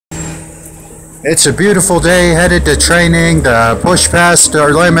It's a beautiful day, headed to training to push past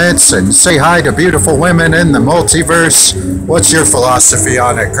our limits and say hi to beautiful women in the multiverse. What's your philosophy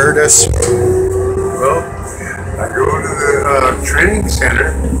on it, Curtis? Well, I go to the training center,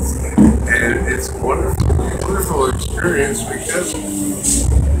 and it's a wonderful experience because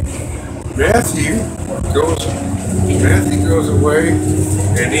Matthew goes away,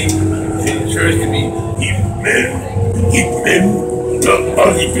 and he tries to be Ip Man, the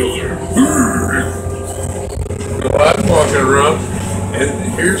bodybuilder. So I'm walking around, and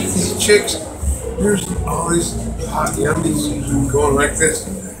here's these chicks. Here's all these hot yummies going like this,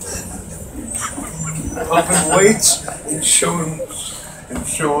 pumping weights and showing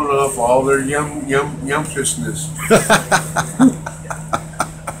off all their yumptiousness.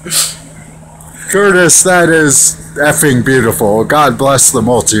 Curtis, that is effing beautiful. God bless the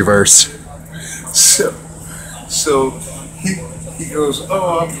multiverse. So he goes,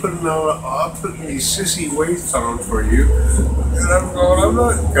 oh, I'm putting these sissy weights on for you, and I'm going, I'm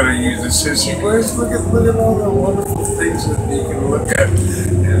not gonna use the sissy weights. Look at all the wonderful things that you can look at,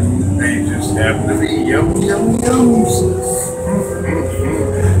 and they just happen to be yums.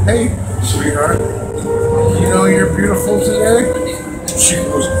 Hey, sweetheart, you know you're beautiful today? She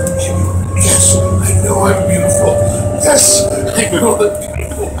goes, yes, I know I'm beautiful. Yes, I know I'm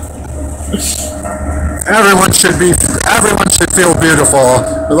beautiful. Everyone should feel beautiful.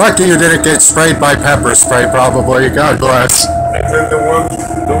 Lucky you didn't get sprayed by pepper spray, probably. God bless. And then the ones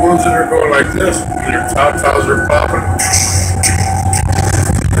that are going like this, their tatas are popping.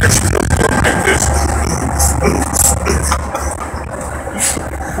 They're still going like this.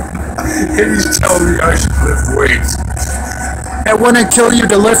 And he's telling me I should lift weights. It wouldn't kill you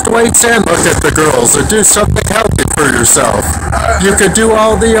to lift weights and look at the girls or do something healthy for yourself. You could do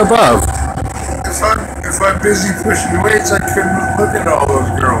all the above. If I'm busy pushing weights, I couldn't look at all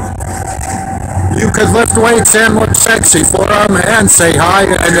those girls. You could lift weights and look sexy for them and say hi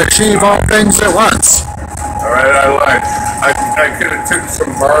and achieve all things at once. Alright, I lied. I could have took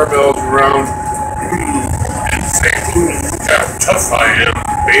some barbells around and say, look how tough I am,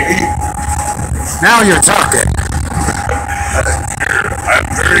 baby. Now you're talking. I'm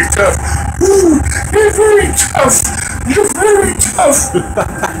very tough. Ooh, you're very tough. You're very tough.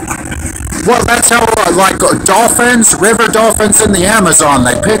 Well, that's how, like, dolphins, river dolphins in the Amazon,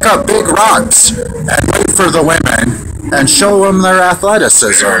 they pick up big rocks and wait for the women and show them their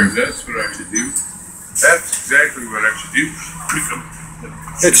athleticism. That's what I should do. That's exactly what I should do. Pick them.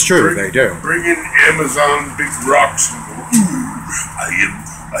 It's true, they do. Bring in Amazon big rocks and go, ooh, I am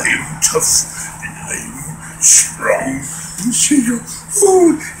tough and I am strong. And she goes,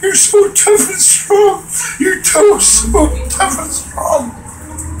 ooh, you're so tough and strong. You're so tough and strong.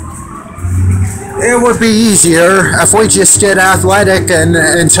 It would be easier if we just did athletic and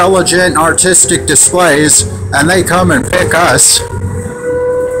intelligent artistic displays and they come and pick us. What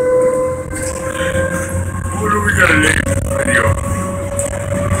are we gonna name the video?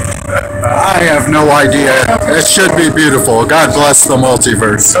 I have no idea. It should be beautiful. God bless the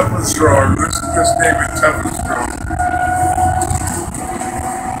multiverse. Tough and strong. Let's name it Tough and Strong.